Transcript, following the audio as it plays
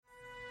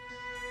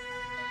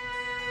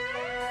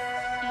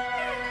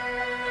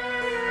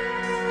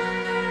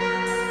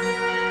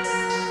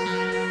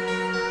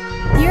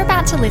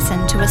about to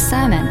listen to a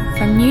sermon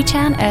from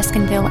Newtown,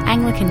 Erskineville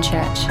Anglican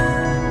Church.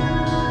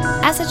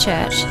 As a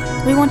church,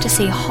 we want to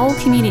see whole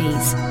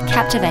communities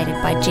captivated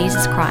by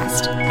Jesus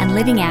Christ and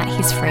living out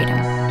his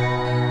freedom.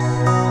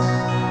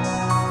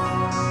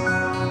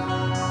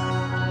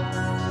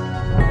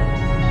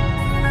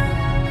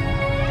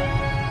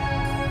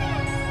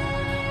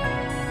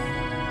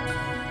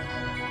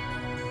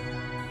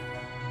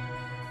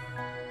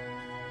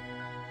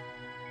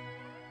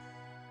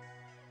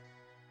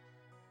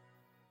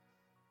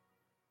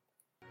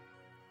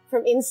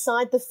 From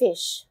inside the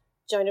fish,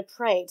 Jonah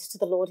prayed to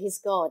the Lord his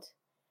God.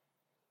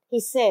 He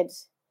said,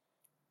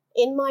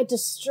 "In my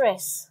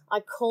distress, I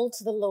called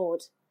to the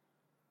Lord,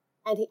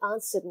 and he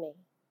answered me.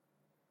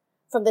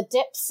 From the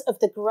depths of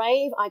the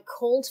grave, I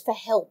called for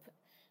help,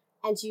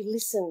 and you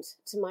listened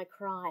to my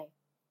cry.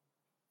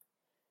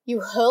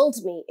 You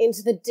hurled me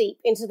into the deep,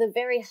 into the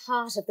very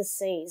heart of the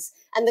seas,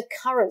 and the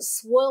currents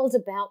swirled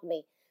about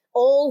me.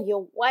 All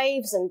your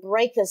waves and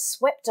breakers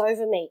swept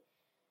over me.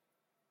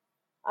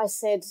 I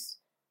said,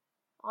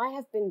 I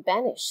have been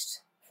banished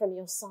from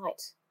your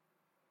sight.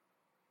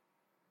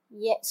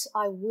 Yet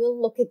I will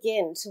look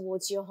again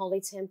towards your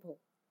holy temple.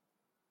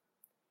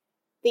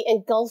 The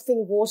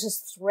engulfing waters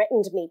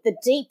threatened me. The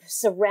deep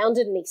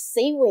surrounded me.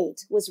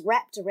 Seaweed was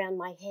wrapped around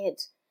my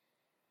head.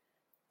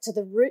 To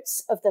the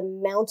roots of the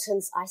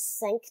mountains I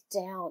sank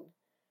down.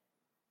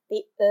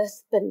 The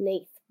earth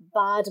beneath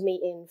barred me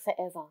in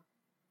forever.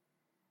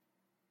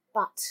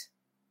 But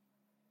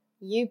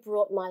you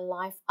brought my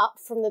life up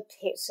from the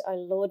pit, O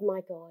Lord my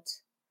God.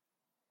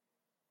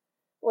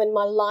 When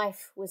my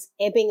life was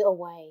ebbing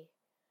away,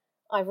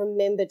 I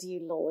remembered you,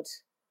 Lord,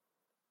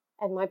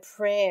 and my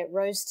prayer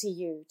rose to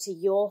you, to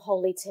your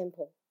holy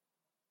temple.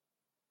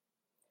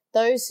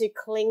 Those who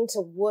cling to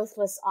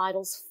worthless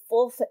idols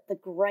forfeit the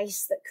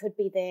grace that could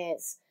be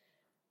theirs.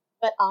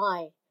 But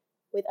I,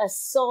 with a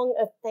song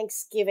of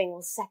thanksgiving,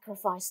 will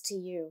sacrifice to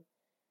you.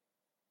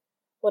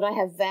 What I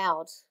have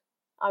vowed,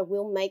 I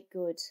will make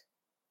good.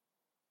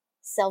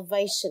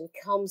 Salvation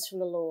comes from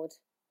the Lord.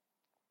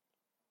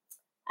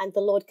 And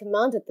the Lord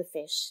commanded the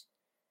fish,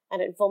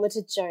 and it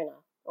vomited Jonah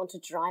onto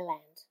dry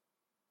land.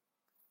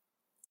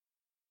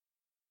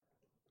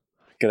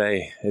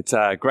 G'day. It's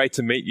great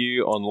to meet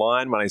you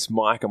online. My name's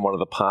Mike. I'm one of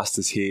the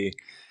pastors here.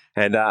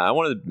 And I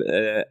wanted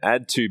to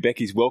add to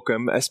Becky's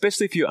welcome,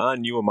 especially if you are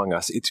new among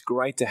us. It's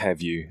great to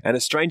have you. And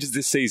as strange as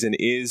this season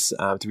is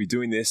to be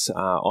doing this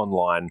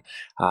online,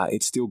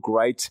 it's still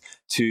great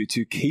to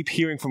keep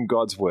hearing from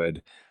God's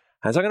word.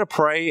 And so I'm going to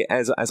pray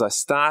as I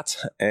start,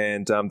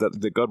 and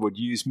that God would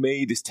use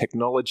me, this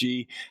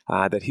technology,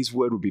 that his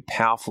word would be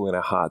powerful in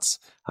our hearts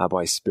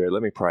by his Spirit.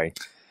 Let me pray.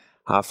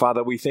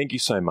 Father, we thank you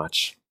so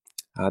much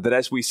that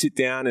as we sit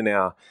down in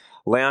our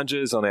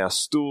lounges, on our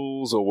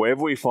stools, or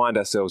wherever we find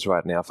ourselves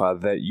right now, Father,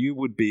 that you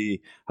would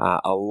be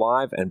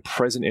alive and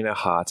present in our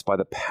hearts by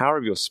the power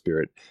of your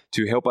Spirit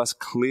to help us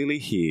clearly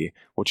hear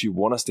what you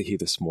want us to hear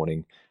this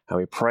morning. And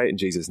we pray it in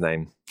Jesus'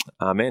 name.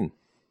 Amen.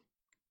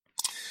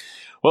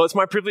 Well, it's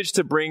my privilege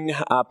to bring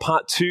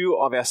part 2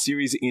 of our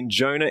series in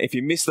Jonah. If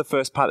you missed the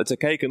first part, it's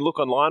okay. You can look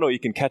online or you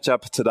can catch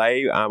up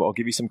today. I'll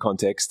give you some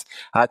context.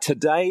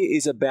 Today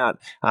is about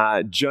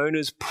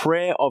Jonah's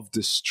prayer of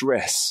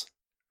distress.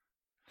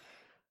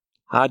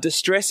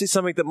 Distress is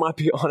something that might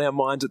be on our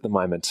minds at the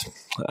moment.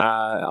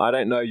 I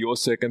don't know your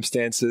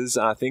circumstances.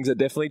 Things are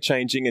definitely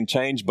changing, and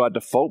change by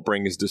default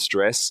brings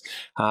distress.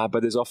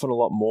 But there's often a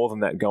lot more than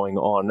that going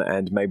on,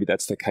 and maybe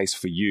that's the case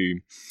for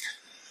you.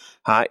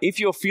 If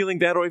you're feeling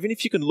that, or even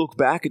if you can look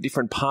back at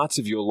different parts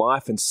of your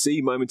life and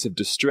see moments of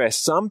distress,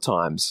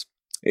 sometimes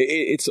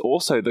it's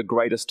also the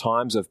greatest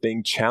times of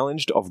being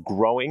challenged, of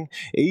growing.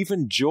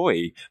 Even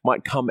joy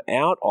might come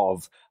out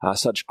of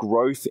such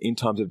growth in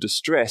times of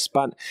distress.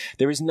 But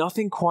there is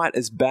nothing quite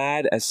as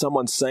bad as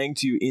someone saying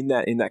to you in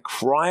that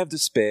cry of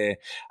despair,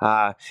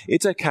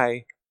 it's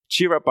okay,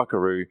 cheer up,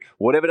 buckaroo,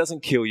 whatever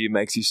doesn't kill you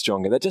makes you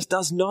stronger. That just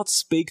does not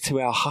speak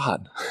to our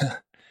heart.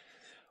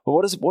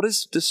 Well, what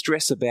is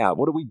distress about?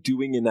 What are we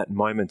doing in that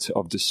moment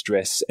of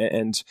distress,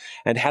 and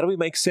how do we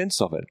make sense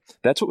of it?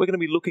 That's what we're going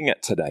to be looking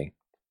at today.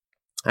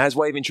 As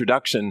way of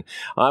introduction,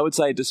 I would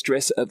say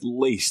distress at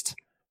least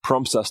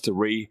prompts us to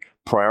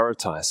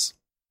reprioritize.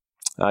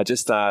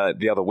 Just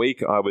the other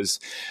week, I was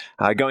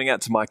going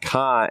out to my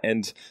car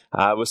and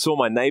we saw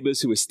my neighbours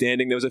who were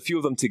standing. There was a few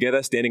of them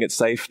together, standing at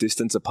safe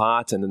distance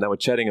apart, and then they were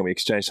chatting, and we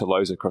exchanged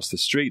hellos across the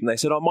street. And they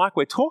said, "Oh, Mike,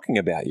 we're talking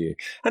about you."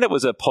 And it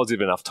was a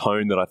positive enough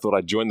tone that I thought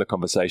I'd join the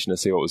conversation to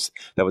see what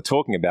they were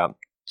talking about.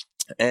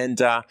 And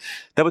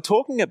they were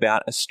talking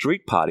about a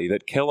street party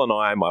that Kel and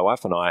I, my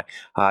wife and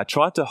I,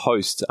 tried to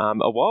host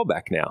a while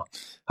back now.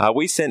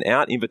 We sent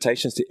out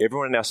invitations to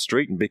everyone in our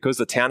street, and because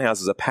the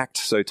townhouses are packed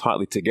so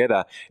tightly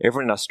together,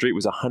 everyone in our street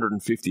was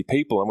 150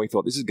 people, and we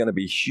thought this is going to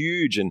be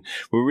huge, and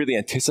we were really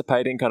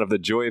anticipating kind of the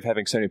joy of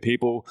having so many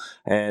people.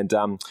 And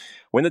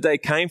when the day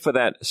came for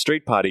that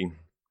street party,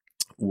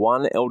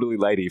 one elderly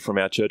lady from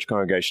our church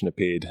congregation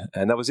appeared,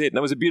 and that was it. And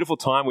it was a beautiful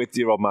time with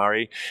dear old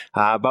Murray,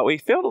 but we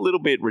felt a little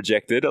bit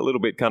rejected, a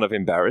little bit kind of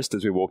embarrassed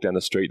as we walked down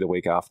the street the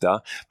week after,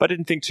 but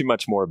didn't think too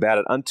much more about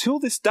it until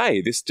this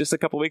day, just a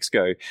couple of weeks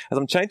ago. As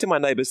I'm chatting to my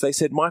neighbours, they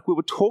said, Mike, we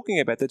were talking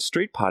about that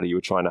street party you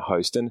were trying to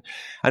host, and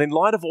in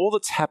light of all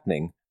that's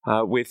happening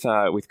with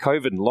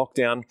COVID and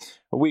lockdown,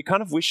 we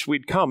kind of wish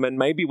we'd come, and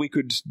maybe we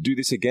could do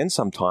this again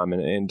sometime,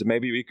 and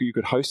maybe you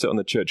could host it on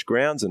the church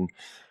grounds. And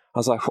I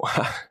was like,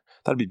 wow,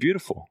 that'd be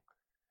beautiful.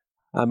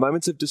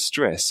 Moments of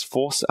distress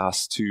force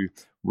us to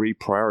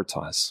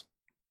reprioritize.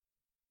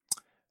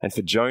 And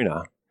for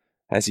Jonah,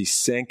 as he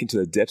sank into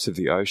the depths of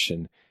the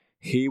ocean,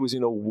 he was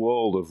in a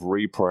world of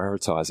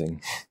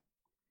reprioritizing.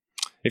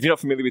 If you're not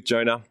familiar with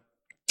Jonah,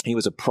 he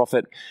was a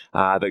prophet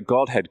that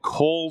God had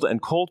called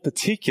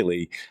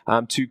particularly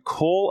to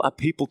call a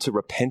people to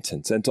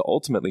repentance and to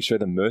ultimately show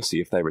them mercy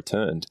if they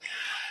returned.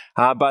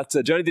 But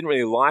Jonah didn't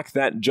really like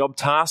that job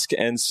task,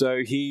 and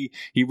so he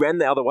ran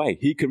the other way.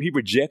 He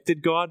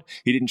rejected God.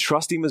 He didn't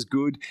trust him as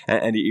good,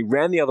 and he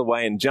ran the other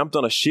way and jumped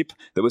on a ship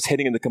that was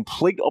heading in the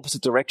complete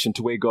opposite direction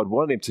to where God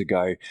wanted him to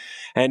go.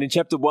 And in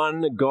chapter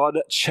 1, God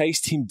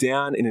chased him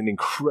down in an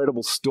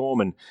incredible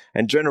storm,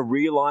 and Jonah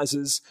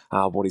realizes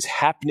what is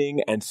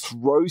happening and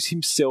throws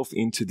himself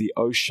into the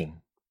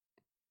ocean.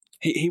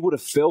 He would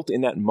have felt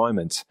in that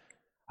moment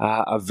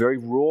a very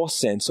raw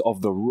sense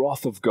of the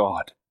wrath of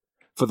God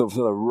for the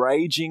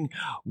raging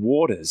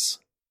waters,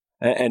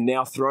 and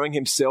now throwing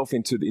himself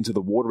into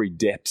the watery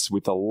depths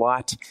with the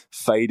light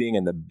fading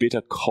and the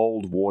bitter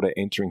cold water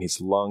entering his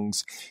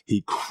lungs.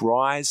 He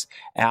cries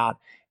out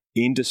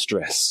in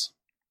distress.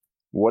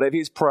 Whatever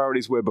his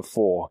priorities were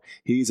before,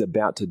 he is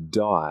about to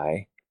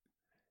die,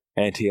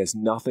 and he has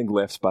nothing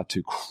left but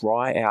to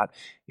cry out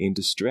in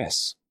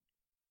distress.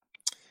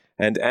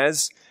 And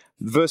as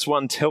verse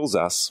 1 tells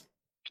us,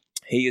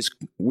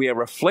 we are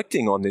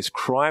reflecting on this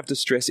cry of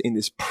distress in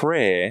this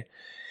prayer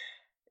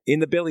in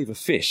the belly of a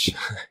fish,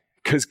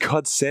 because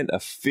God sent a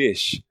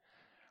fish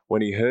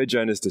when he heard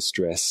Jonah's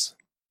distress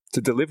to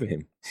deliver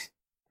him.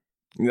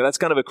 You know, that's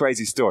kind of a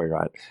crazy story,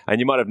 right? And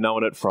you might have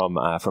known it from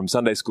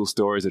Sunday school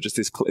stories, or just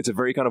this. It's a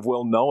very kind of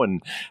well-known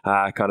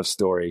kind of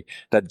story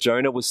that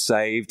Jonah was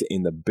saved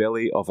in the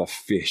belly of a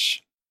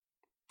fish.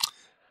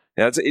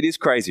 Now, it is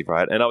crazy,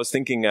 right? And I was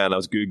thinking, and I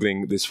was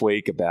Googling this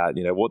week about,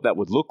 what that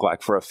would look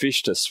like for a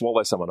fish to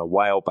swallow someone, a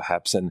whale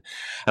perhaps. And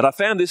I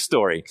found this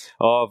story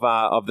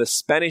of the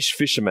Spanish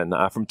fisherman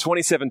from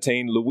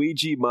 2017,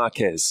 Luigi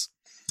Marquez.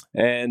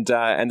 And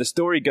the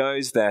story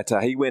goes that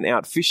he went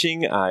out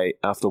fishing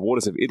off the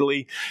waters of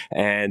Italy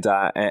and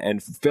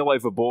fell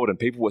overboard, and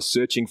people were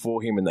searching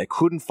for him and they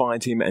couldn't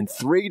find him. And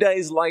 3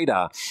 days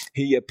later,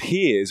 he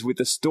appears with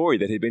the story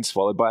that he'd been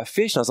swallowed by a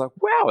fish. And I was like,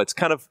 wow, it's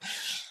kind of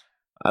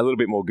a little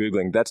bit more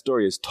Googling. That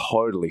story is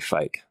totally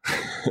fake.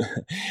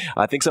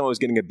 I think someone was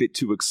getting a bit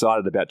too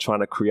excited about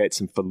trying to create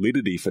some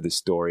validity for this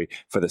story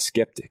for the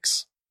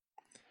skeptics.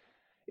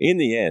 In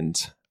the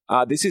end,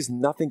 this is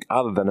nothing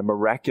other than a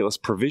miraculous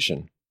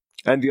provision.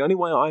 And the only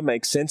way I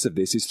make sense of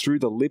this is through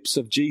the lips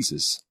of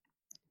Jesus,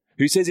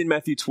 who says in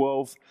Matthew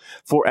 12,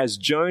 "For as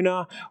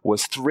Jonah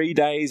was 3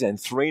 days and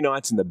 3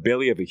 nights in the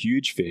belly of a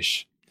huge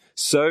fish,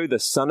 so the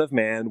Son of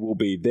Man will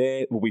be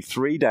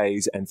 3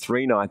 days and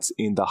 3 nights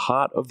in the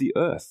heart of the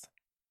earth."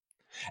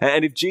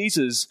 And if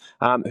Jesus,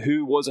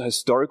 who was a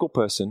historical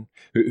person,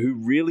 who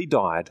really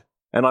died,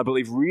 and I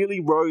believe really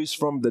rose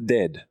from the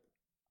dead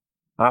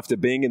after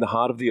being in the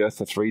heart of the earth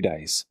for 3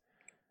 days,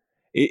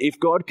 if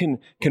God can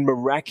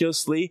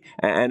miraculously,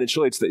 and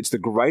surely it's the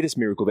greatest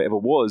miracle there ever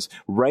was,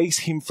 raise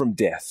him from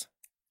death,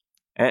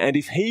 and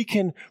if he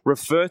can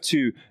refer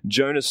to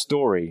Jonah's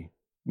story,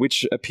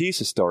 which appears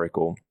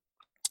historical,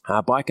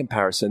 by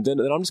comparison, then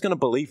I'm just going to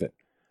believe it.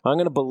 I'm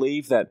going to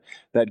believe that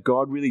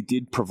God really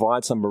did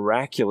provide some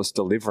miraculous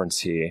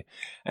deliverance here.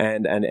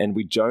 And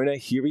with Jonah,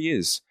 here he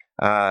is,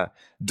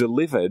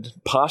 delivered,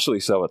 partially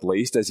so at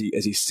least, as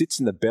he sits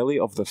in the belly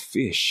of the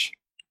fish,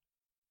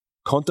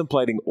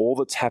 contemplating all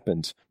that's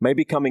happened,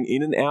 maybe coming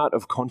in and out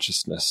of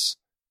consciousness.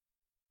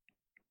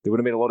 There would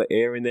have been a lot of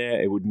air in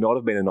there. It would not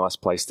have been a nice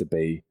place to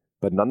be.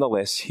 But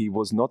nonetheless, he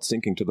was not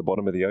sinking to the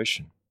bottom of the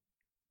ocean.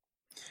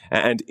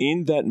 And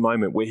in that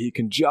moment where he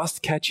can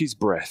just catch his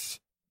breath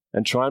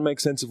and try and make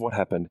sense of what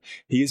happened,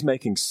 he is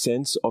making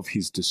sense of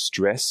his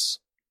distress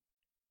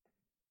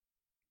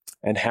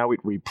and how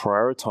it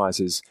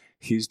reprioritizes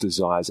his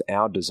desires,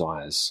 our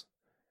desires,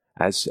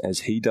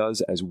 as he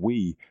does as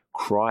we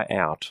cry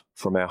out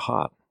from our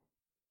heart.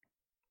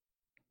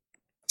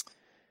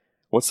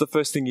 What's the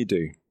first thing you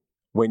do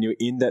when you're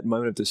in that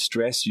moment of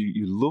distress?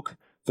 You look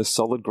for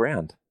solid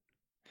ground.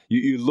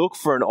 You look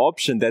for an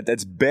option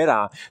that's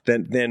better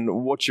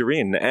than what you're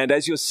in. And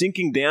as you're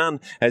sinking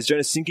down, as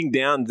Jonah's sinking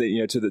down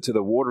to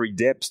the watery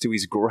depths, to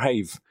his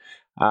grave,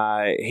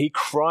 he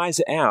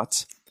cries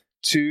out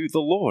to the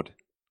Lord.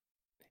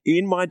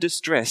 In my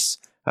distress,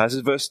 This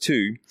is verse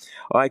 2.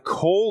 I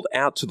called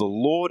out to the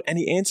Lord, and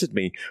he answered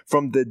me.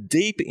 From the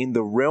deep in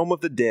the realm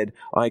of the dead,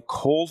 I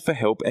called for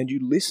help, and you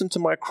listened to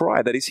my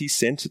cry. That is, he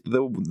sent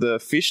the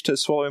fish to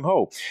swallow him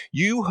whole.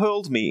 You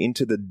hurled me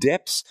into the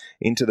depths,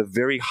 into the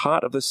very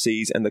heart of the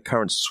seas, and the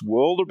current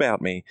swirled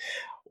about me.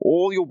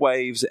 All your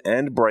waves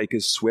and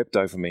breakers swept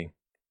over me.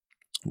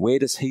 Where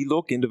does he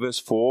look? Into verse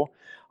 4.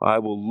 I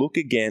will look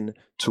again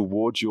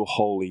towards your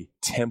holy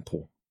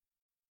temple.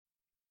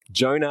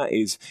 Jonah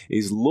is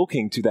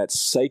looking to that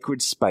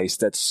sacred space,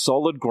 that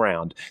solid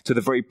ground, to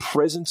the very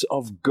presence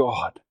of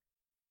God.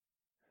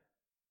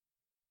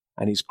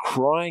 And he's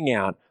crying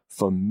out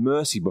for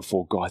mercy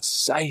before God.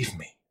 Save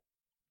me.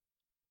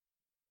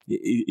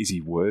 Is he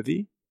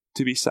worthy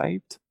to be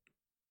saved?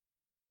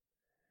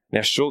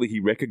 Now, surely he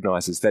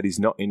recognizes that he's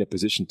not in a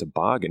position to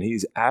bargain. He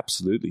is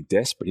absolutely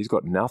desperate. He's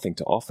got nothing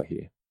to offer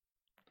here.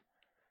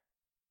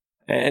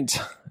 And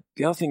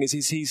the other thing is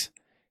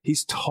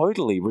he's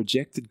totally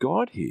rejected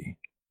God here.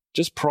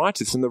 Just prior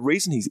to this, and the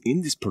reason he's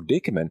in this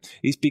predicament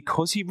is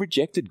because he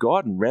rejected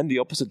God and ran the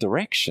opposite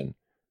direction.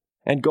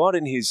 And God,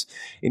 in his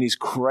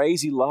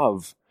crazy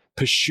love,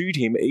 pursued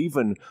him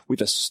even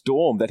with a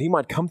storm, that he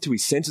might come to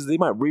his senses, that he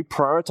might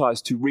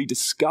reprioritize to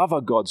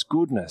rediscover God's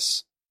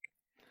goodness.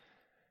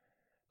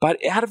 But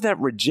out of that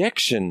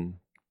rejection,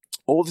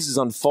 all this is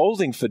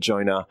unfolding for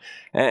Jonah,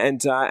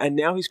 and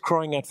now he's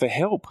crying out for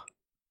help.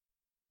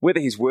 Whether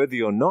he's worthy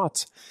or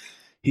not,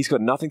 he's got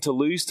nothing to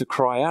lose to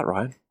cry out,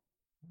 right?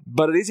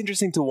 But it is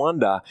interesting to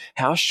wonder,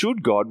 how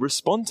should God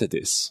respond to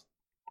this?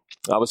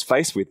 I was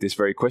faced with this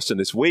very question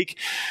this week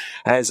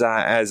as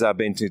I've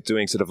been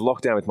doing sort of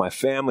lockdown with my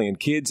family and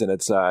kids, and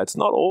it's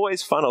not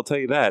always fun, I'll tell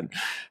you that.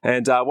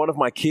 And one of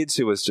my kids,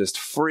 who was just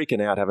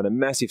freaking out, having a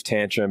massive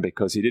tantrum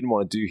because he didn't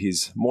want to do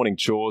his morning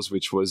chores,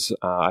 which was,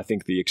 I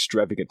think, the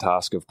extravagant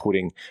task of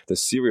putting the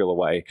cereal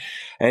away.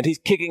 And he's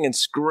kicking and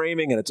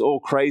screaming, and it's all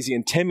crazy.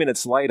 And 10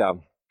 minutes later,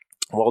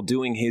 while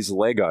doing his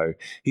Lego,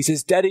 he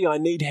says, "Daddy, I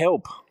need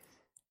help."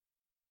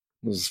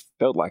 It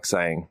felt like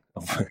saying,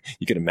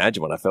 you can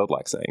imagine what I felt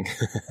like saying.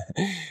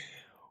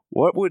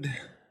 What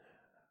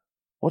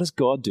does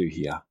God do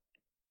here?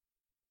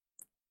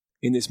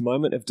 In this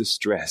moment of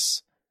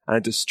distress, and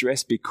a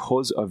distress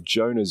because of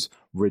Jonah's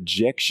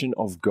rejection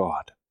of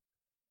God,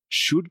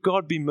 should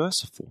God be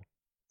merciful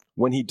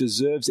when he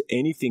deserves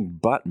anything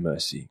but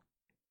mercy?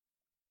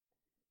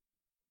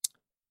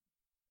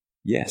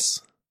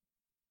 Yes.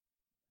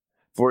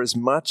 For as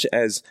much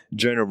as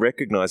Jonah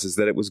recognizes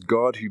that it was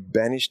God who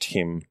banished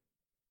him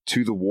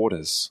to the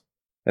waters,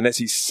 and as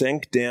he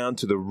sank down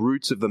to the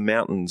roots of the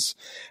mountains,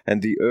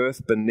 and the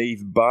earth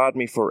beneath barred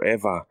me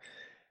forever,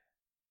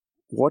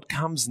 what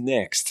comes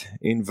next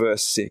in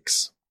verse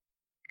 6,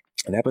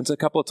 it happens a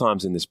couple of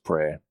times in this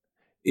prayer,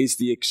 is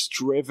the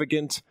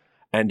extravagant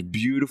and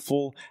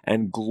beautiful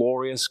and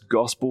glorious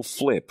gospel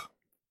flip.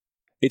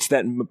 It's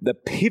the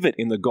pivot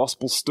in the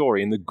gospel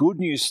story, in the good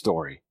news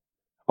story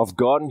of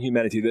God and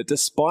humanity, that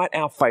despite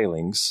our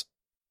failings,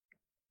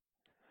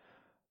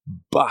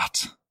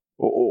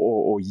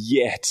 or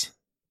yet,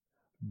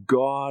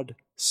 God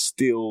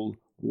still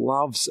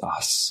loves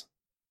us.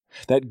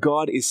 That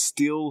God is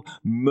still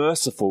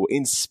merciful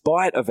in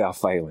spite of our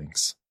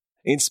failings.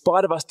 In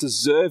spite of us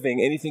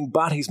deserving anything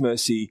but his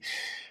mercy,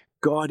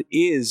 God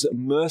is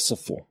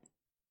merciful.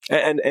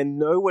 And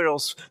nowhere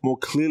else more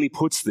clearly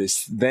puts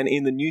this than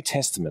in the New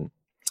Testament,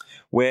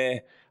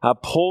 where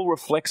Paul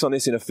reflects on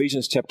this in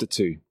Ephesians chapter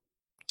 2.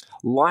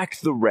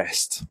 Like the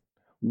rest,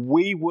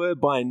 we were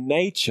by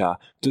nature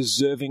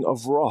deserving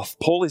of wrath.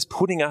 Paul is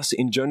putting us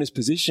in Jonah's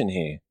position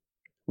here.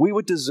 We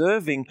were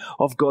deserving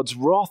of God's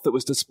wrath that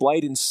was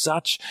displayed in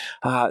such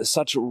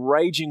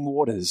raging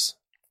waters.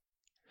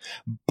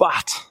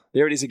 But,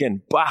 there it is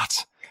again,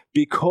 but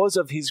because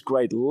of his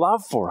great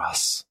love for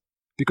us,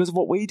 because of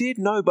what we did?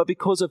 No, but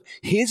because of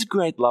his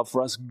great love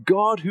for us,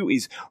 God, who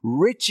is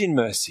rich in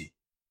mercy,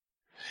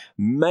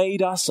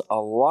 made us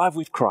alive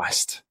with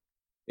Christ.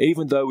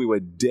 Even though we were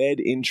dead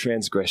in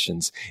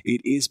transgressions,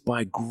 it is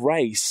by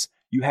grace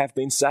you have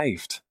been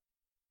saved.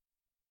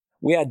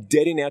 We are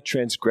dead in our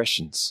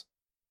transgressions.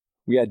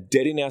 We are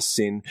dead in our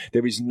sin.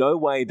 There is no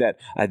way that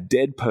a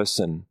dead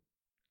person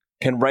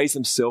can raise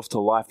themselves to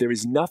life. There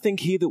is nothing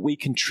here that we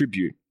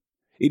contribute.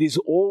 It is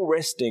all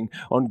resting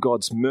on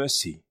God's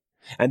mercy.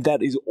 And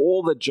that is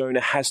all that Jonah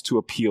has to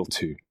appeal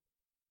to.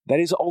 That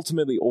is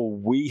ultimately all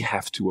we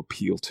have to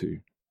appeal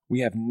to. We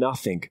have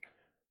nothing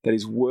that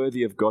is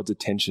worthy of God's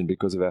attention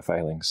because of our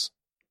failings.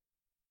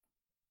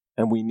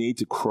 And we need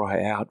to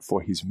cry out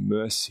for his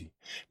mercy,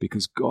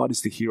 because God is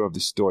the hero of the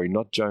story,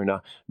 not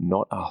Jonah,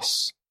 not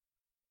us.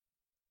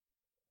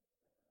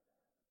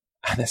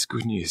 And that's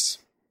good news,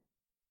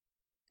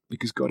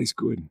 because God is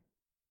good.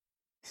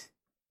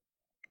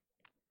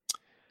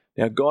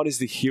 Now, God is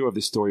the hero of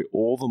the story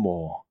all the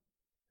more,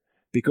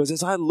 because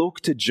as I look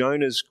to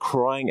Jonah's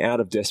crying out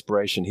of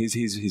desperation,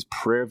 his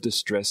prayer of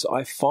distress,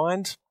 I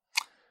find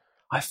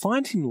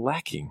him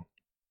lacking.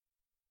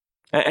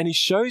 And he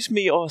shows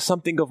me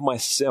something of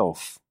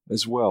myself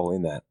as well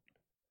in that.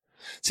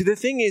 See, the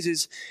thing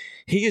is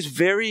he is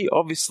very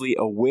obviously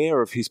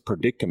aware of his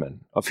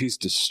predicament, of his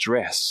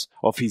distress,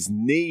 of his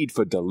need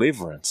for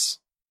deliverance.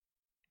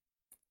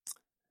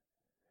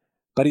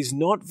 But he's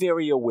not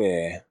very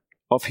aware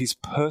of his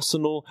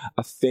personal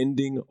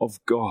offending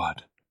of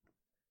God.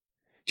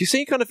 Do you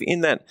see kind of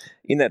in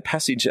that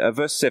passage,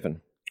 verse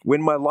 7,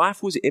 when my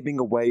life was ebbing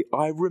away,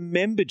 I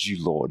remembered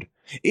you, Lord.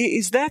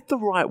 Is that the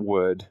right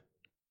word?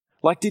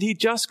 Like, did he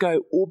just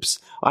go, oops,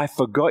 I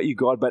forgot you,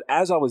 God, but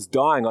as I was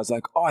dying, I was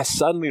like, oh, I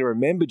suddenly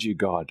remembered you,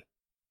 God.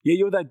 Yeah,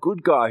 you're that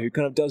good guy who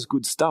kind of does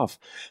good stuff.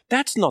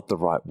 That's not the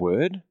right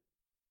word.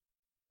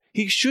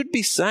 He should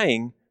be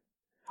saying,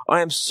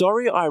 I am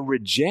sorry I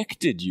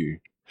rejected you.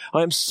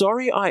 I am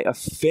sorry I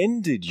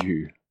offended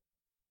you.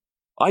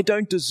 I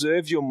don't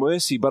deserve your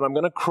mercy, but I'm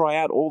going to cry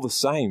out all the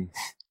same.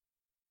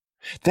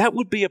 That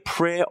would be a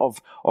prayer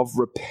of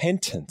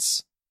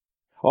repentance,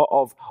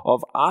 of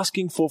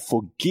asking for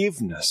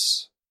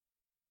forgiveness.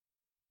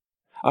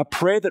 A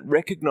prayer that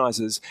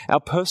recognizes our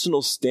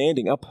personal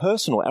standing, our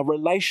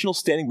relational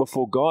standing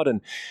before God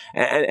and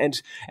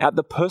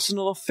the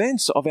personal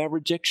offense of our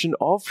rejection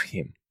of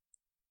Him.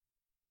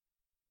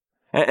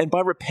 And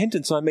by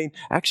repentance, I mean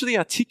actually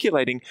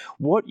articulating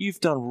what you've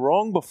done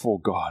wrong before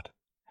God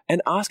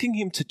and asking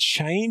Him to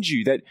change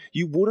you, that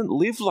you wouldn't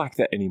live like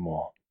that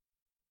anymore.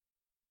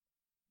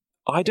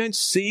 I don't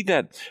see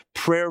that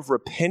prayer of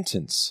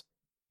repentance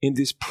in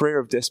this prayer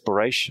of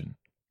desperation.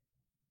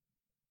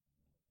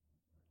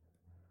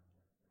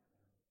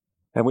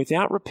 And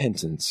without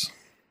repentance,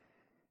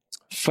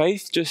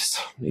 faith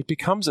it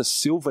becomes a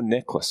silver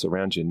necklace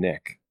around your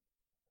neck,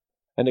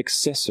 an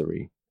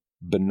accessory,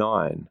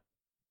 benign.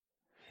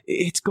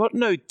 It's got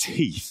no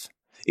teeth.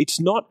 It's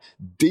not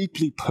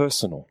deeply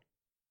personal.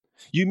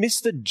 You miss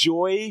the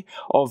joy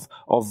of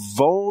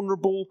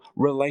vulnerable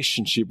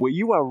relationship where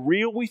you are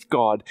real with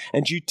God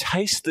and you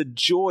taste the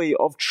joy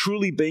of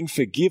truly being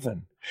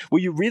forgiven,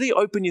 where you really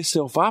open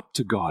yourself up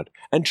to God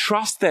and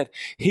trust that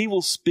He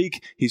will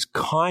speak His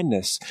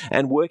kindness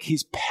and work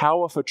His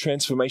power for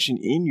transformation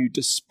in you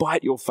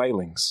despite your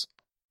failings.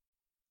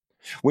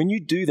 When you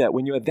do that,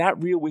 when you are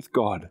that real with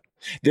God,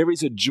 there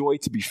is a joy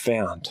to be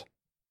found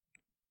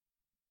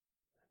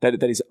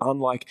that is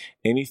unlike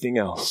anything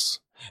else.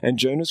 And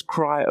Jonah's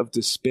cry of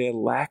despair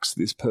lacks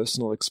this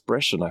personal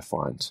expression, I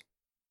find.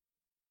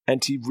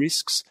 And he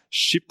risks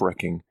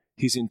shipwrecking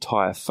his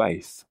entire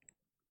faith.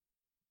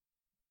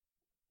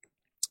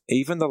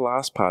 Even the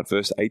last part,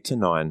 verse 8 to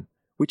 9,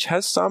 which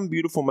has some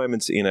beautiful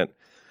moments in it,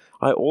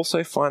 I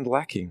also find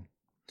lacking.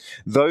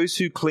 Those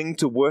who cling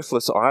to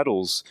worthless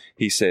idols,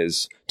 he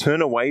says,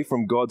 turn away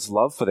from God's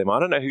love for them. I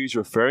don't know who he's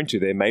referring to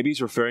there. Maybe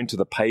he's referring to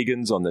the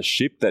pagans on the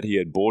ship that he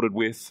had boarded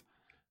with,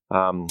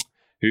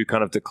 who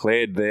kind of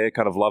declared their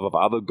kind of love of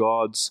other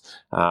gods,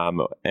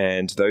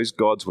 and those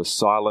gods were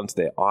silent,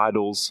 they're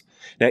idols.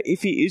 Now,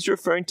 if he is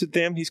referring to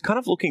them, he's kind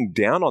of looking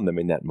down on them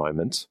in that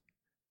moment,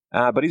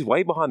 but he's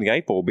way behind the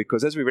eight ball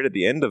because, as we read at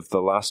the end of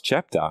the last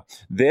chapter,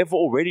 they've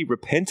already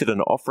repented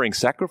and are offering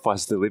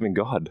sacrifices to the living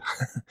God.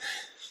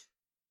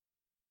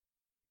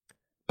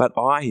 But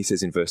I, he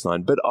says in verse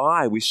 9, but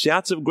I, with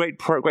shouts of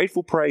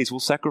grateful praise,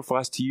 will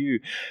sacrifice to you.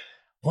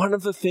 One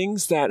of the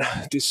things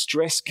that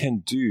distress can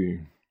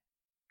do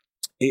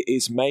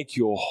is make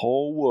your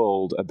whole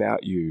world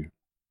about you.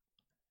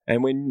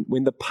 And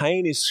when the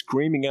pain is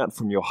screaming out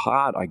from your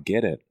heart, I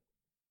get it.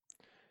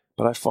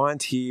 But I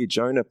find here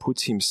Jonah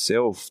puts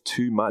himself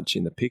too much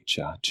in the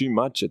picture, too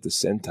much at the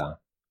center.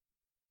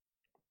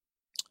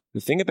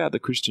 The thing about the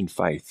Christian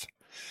faith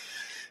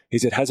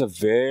is it has a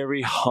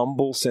very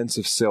humble sense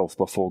of self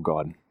before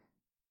God.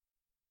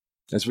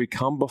 As we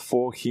come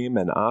before Him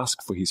and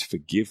ask for His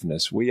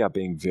forgiveness, we are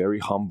being very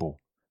humble,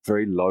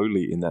 very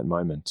lowly in that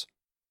moment.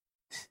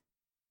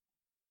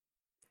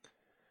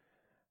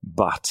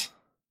 But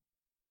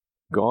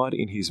God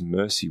in His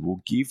mercy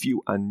will give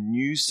you a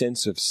new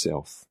sense of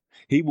self.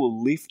 He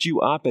will lift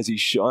you up as He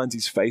shines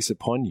His face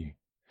upon you.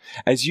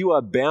 As you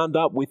are bound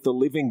up with the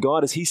living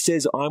God, as He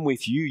says, I'm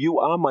with you, you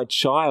are my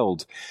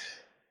child.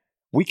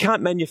 We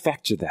can't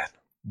manufacture that.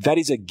 That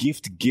is a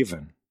gift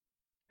given.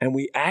 And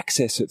we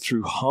access it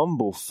through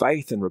humble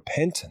faith and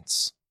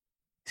repentance.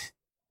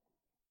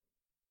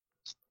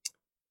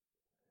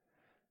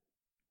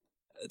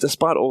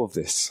 Despite all of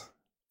this,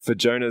 for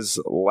Jonah's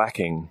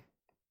lacking,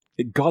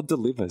 God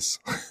delivers.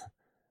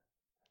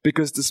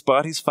 Because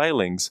despite his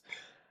failings,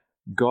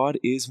 God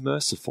is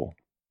merciful.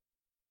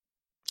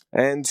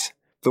 And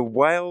the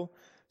whale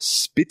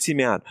spits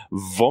him out,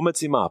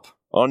 vomits him up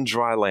on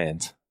dry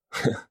land.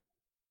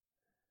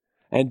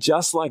 And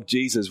just like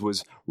Jesus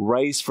was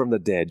raised from the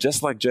dead,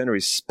 just like Jonah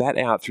is spat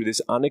out through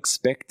this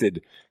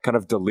unexpected kind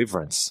of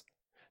deliverance,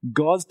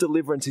 God's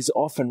deliverance is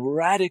often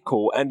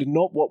radical and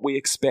not what we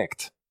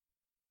expect.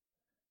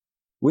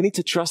 We need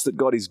to trust that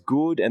God is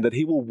good and that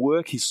He will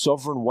work His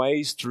sovereign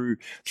ways through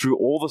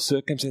all the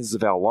circumstances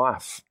of our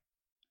life.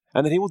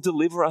 And that He will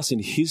deliver us in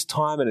His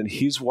time and in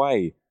His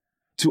way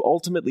to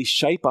ultimately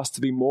shape us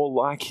to be more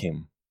like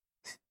Him.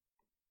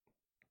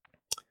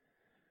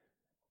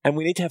 And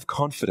we need to have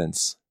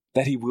confidence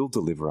that He will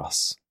deliver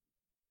us.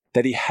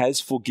 that he has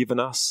forgiven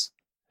us,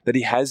 that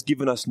he has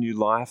given us new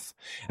life,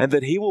 and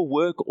that he will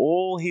work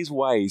all his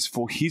ways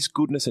for his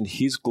goodness and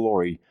his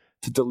glory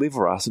to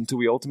deliver us until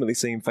we ultimately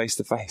see him face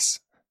to face.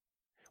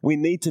 We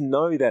need to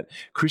know that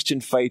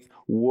Christian faith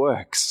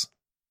works,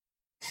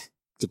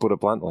 to put it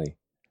bluntly.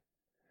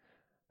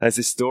 There's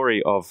this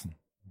story of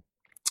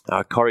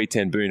Corrie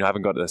ten Boom. I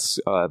haven't got this,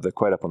 the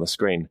quote up on the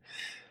screen.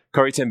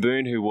 Corrie ten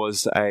Boom, who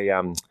was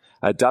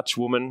a Dutch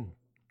woman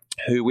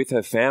who, with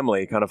her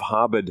family, kind of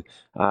harbored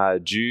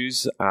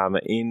Jews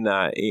in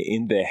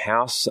their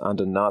house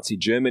under Nazi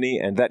Germany,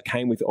 and that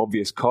came with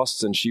obvious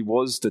costs, and she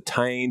was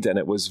detained, and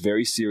it was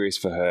very serious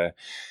for her.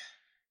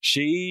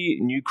 She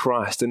knew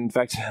Christ, and in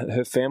fact,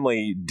 her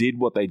family did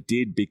what they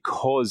did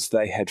because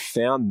they had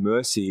found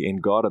mercy in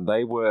God, and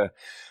they were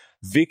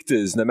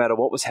victors no matter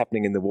what was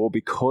happening in the war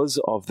because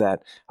of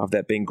that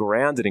being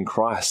grounded in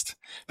Christ.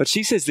 But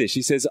she says this,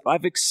 she says,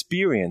 I've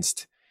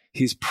experienced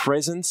his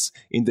presence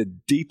in the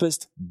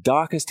deepest,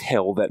 darkest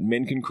hell that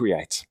men can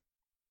create.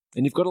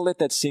 And you've got to let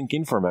that sink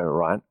in for a moment,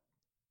 right?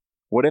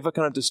 Whatever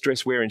kind of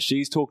distress we're in,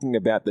 she's talking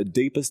about the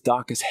deepest,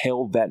 darkest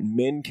hell that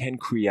men can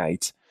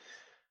create.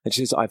 And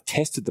she says, I've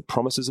tested the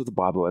promises of the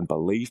Bible, and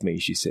believe me,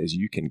 she says,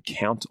 you can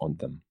count on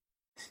them.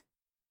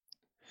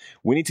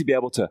 We need to be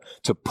able to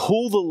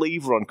pull the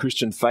lever on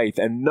Christian faith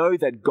and know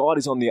that God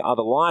is on the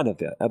other line of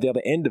that, at the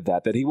other end of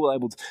that he will be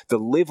able to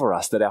deliver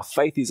us, that our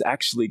faith is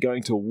actually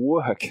going to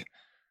work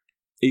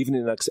even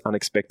in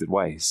unexpected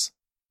ways.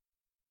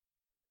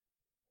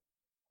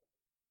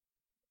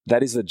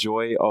 That is the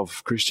joy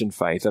of Christian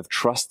faith, of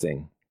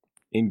trusting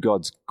in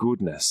God's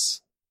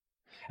goodness.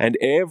 And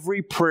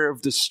every prayer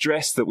of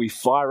distress that we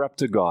fire up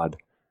to God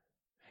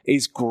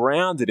is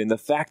grounded in the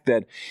fact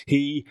that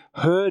he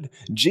heard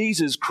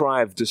Jesus'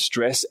 cry of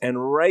distress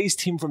and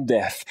raised him from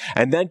death.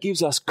 And that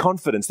gives us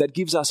confidence, that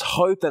gives us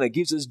hope, and it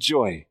gives us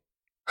joy.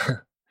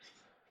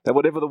 That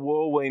whatever the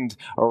whirlwind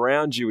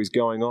around you is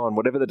going on,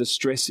 whatever the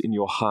distress in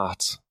your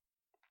heart,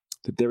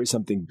 that there is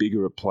something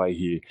bigger at play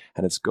here,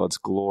 and it's God's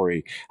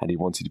glory, and he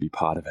wants you to be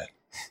part of it.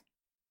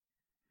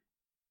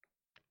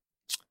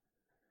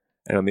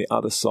 And on the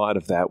other side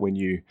of that, when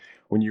you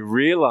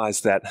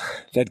realize that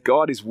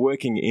God is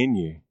working in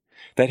you,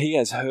 that he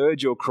has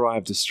heard your cry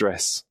of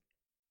distress,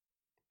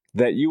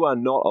 that you are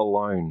not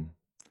alone,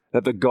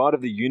 that the God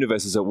of the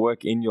universe is at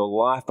work in your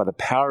life by the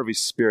power of his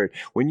Spirit.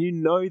 When you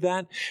know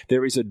that,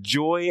 there is a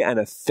joy and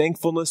a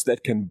thankfulness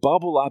that can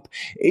bubble up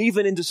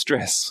even in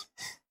distress.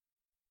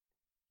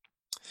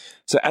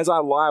 So as I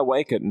lie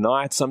awake at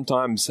night,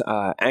 sometimes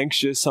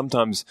anxious,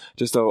 sometimes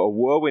just a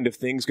whirlwind of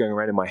things going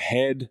around in my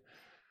head,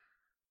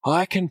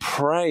 I can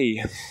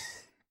pray,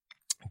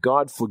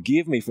 God,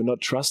 forgive me for not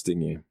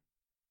trusting you.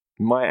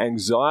 My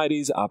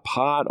anxieties are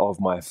part of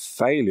my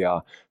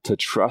failure to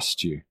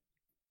trust you.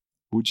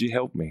 Would you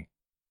help me?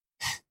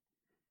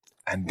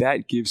 And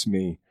that gives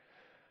me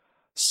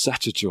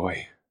such a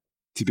joy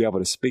to be able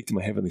to speak to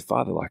my Heavenly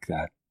Father like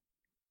that.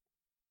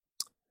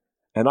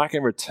 And I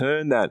can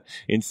return that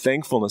in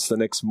thankfulness the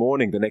next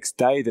morning, the next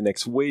day, the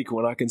next week,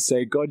 when I can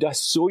say, God, I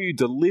saw you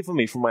deliver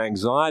me from my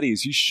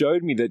anxieties. You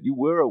showed me that you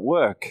were at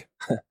work.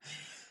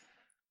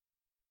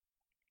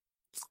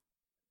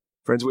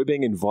 Friends, we're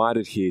being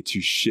invited here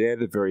to share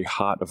the very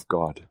heart of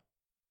God,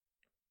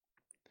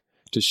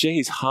 to share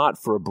his heart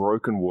for a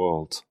broken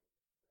world.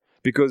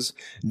 Because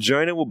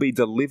Jonah will be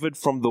delivered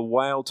from the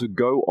whale to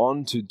go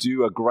on to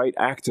do a great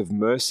act of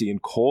mercy in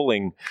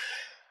calling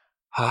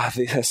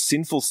a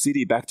sinful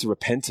city back to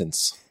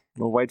repentance.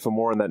 We'll wait for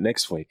more on that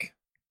next week.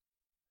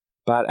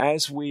 But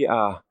as we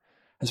are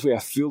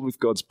filled with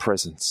God's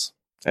presence,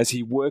 as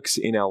he works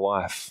in our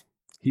life,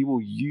 he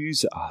will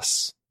use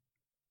us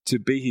to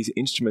be his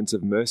instruments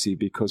of mercy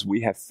because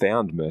we have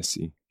found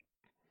mercy.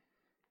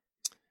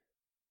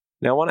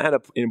 Now, I want to add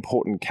an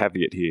important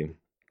caveat here.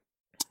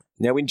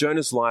 Now, in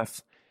Jonah's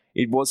life,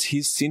 it was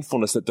his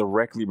sinfulness that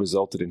directly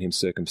resulted in his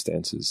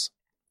circumstances.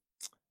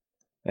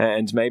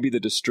 And maybe the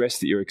distress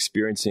that you're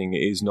experiencing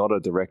is not a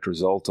direct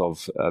result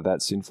of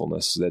that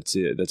sinfulness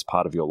that's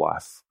part of your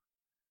life.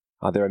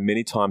 There are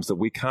many times that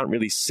we can't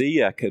really see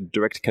a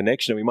direct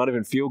connection. We might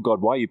even feel,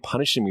 God, why are you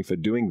punishing me for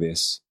doing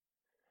this?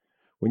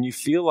 When you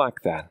feel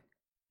like that,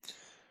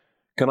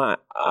 can I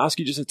ask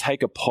you just to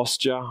take a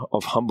posture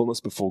of humbleness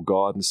before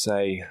God and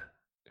say,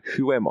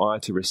 who am I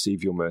to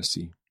receive your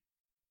mercy?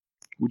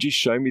 Would you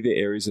show me the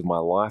areas of my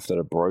life that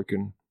are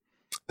broken,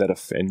 that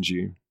offend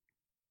you?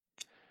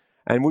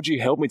 And would you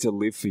help me to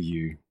live for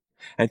you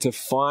and to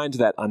find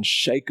that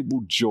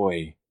unshakable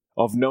joy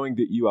of knowing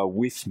that you are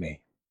with me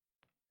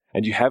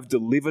and you have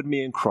delivered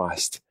me in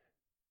Christ,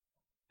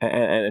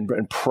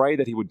 and pray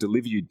that he would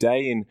deliver you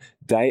day in,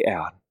 day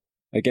out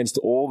against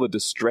all the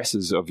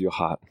distresses of your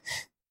heart.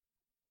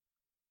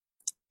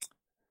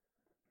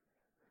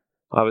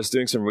 I was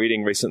doing some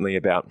reading recently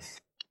about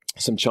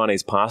some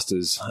Chinese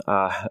pastors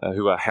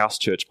who are house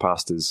church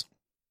pastors.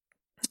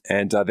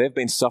 And they've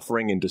been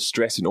suffering in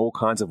distress in all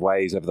kinds of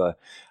ways over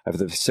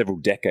the several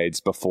decades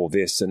before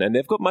this. And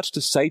they've got much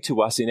to say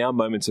to us in our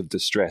moments of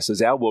distress.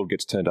 As our world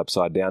gets turned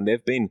upside down,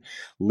 they've been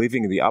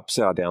living the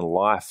upside down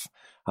life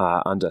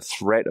under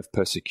threat of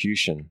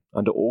persecution,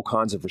 under all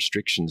kinds of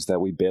restrictions that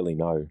we barely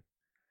know.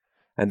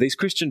 And these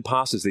Christian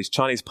pastors, these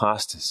Chinese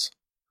pastors,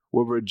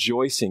 were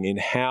rejoicing in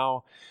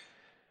how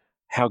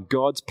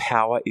God's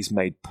power is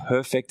made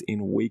perfect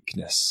in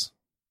weakness,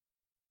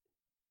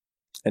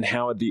 and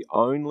how the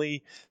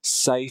only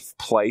safe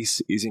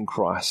place is in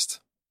Christ.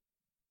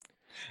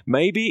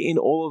 Maybe in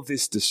all of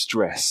this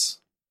distress,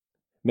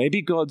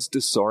 maybe God's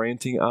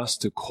disorienting us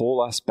to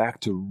call us back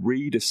to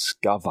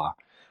rediscover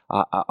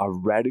a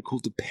radical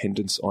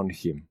dependence on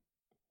Him.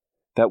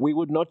 That we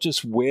would not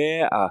just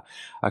wear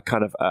a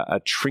kind of a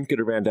trinket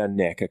around our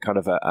neck, a kind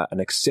of an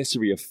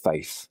accessory of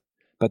faith,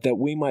 but that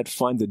we might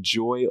find the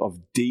joy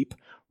of deep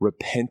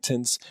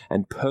repentance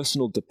and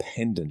personal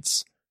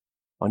dependence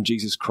on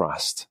Jesus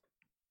Christ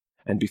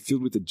and be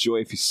filled with the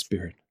joy of His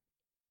Spirit.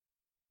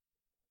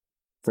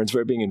 Friends,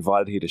 we're being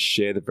invited here to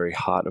share the very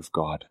heart of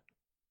God,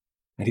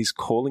 and He's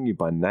calling you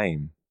by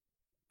name.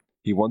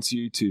 He wants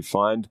you to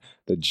find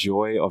the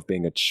joy of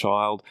being a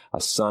child, a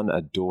son,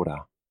 a daughter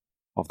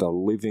of the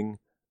living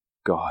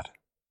God.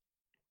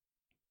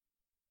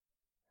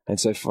 And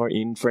so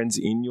friends,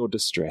 in your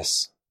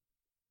distress,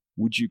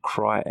 would you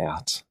cry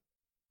out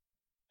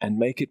and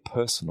make it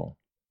personal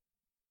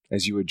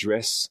as you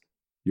address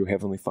your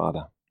Heavenly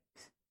Father?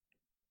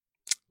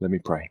 Let me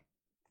pray.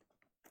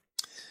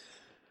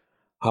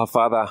 Our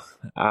Father,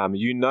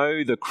 you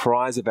know the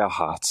cries of our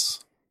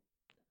hearts.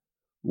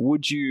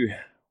 Would you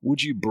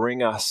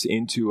bring us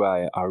into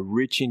a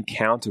rich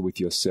encounter with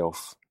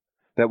yourself,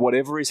 that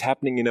whatever is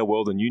happening in our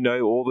world, and you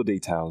know all the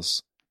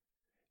details,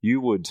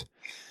 you would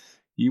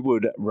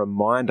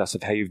remind us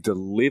of how you've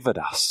delivered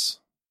us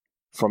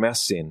from our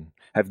sin,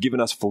 have given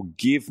us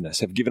forgiveness,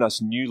 have given us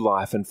new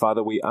life. And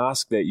Father, we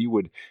ask that you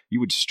would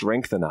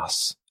strengthen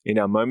us in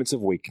our moments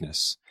of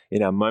weakness,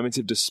 in our moments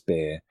of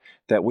despair,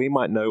 that we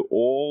might know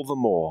all the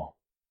more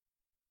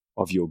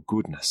of your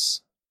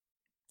goodness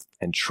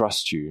and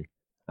trust you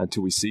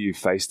until we see you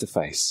face to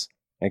face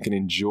and can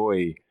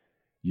enjoy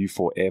you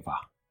forever.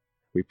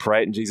 We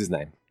pray it in Jesus'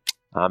 name.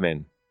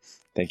 Amen.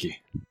 Thank you.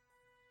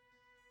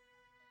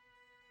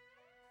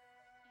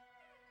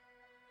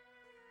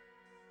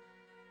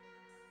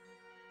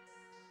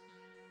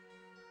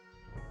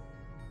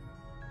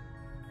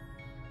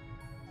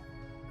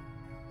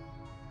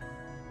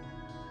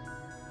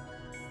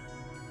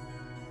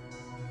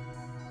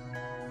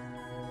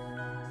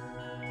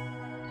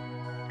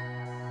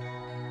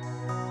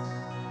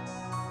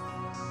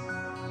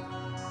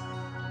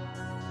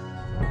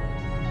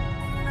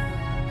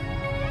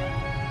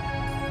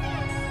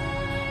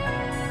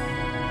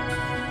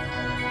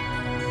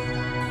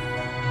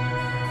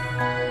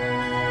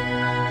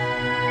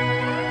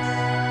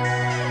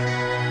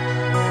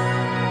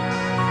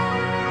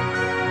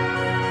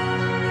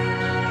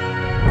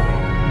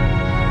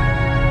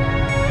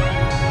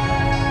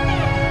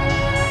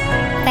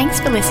 Thanks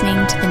for listening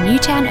to the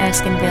Newtown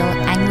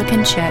Erskineville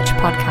Anglican Church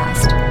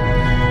podcast.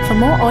 For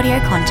more audio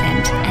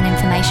content and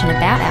information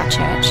about our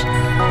church,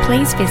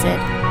 please visit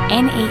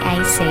neac.com.au.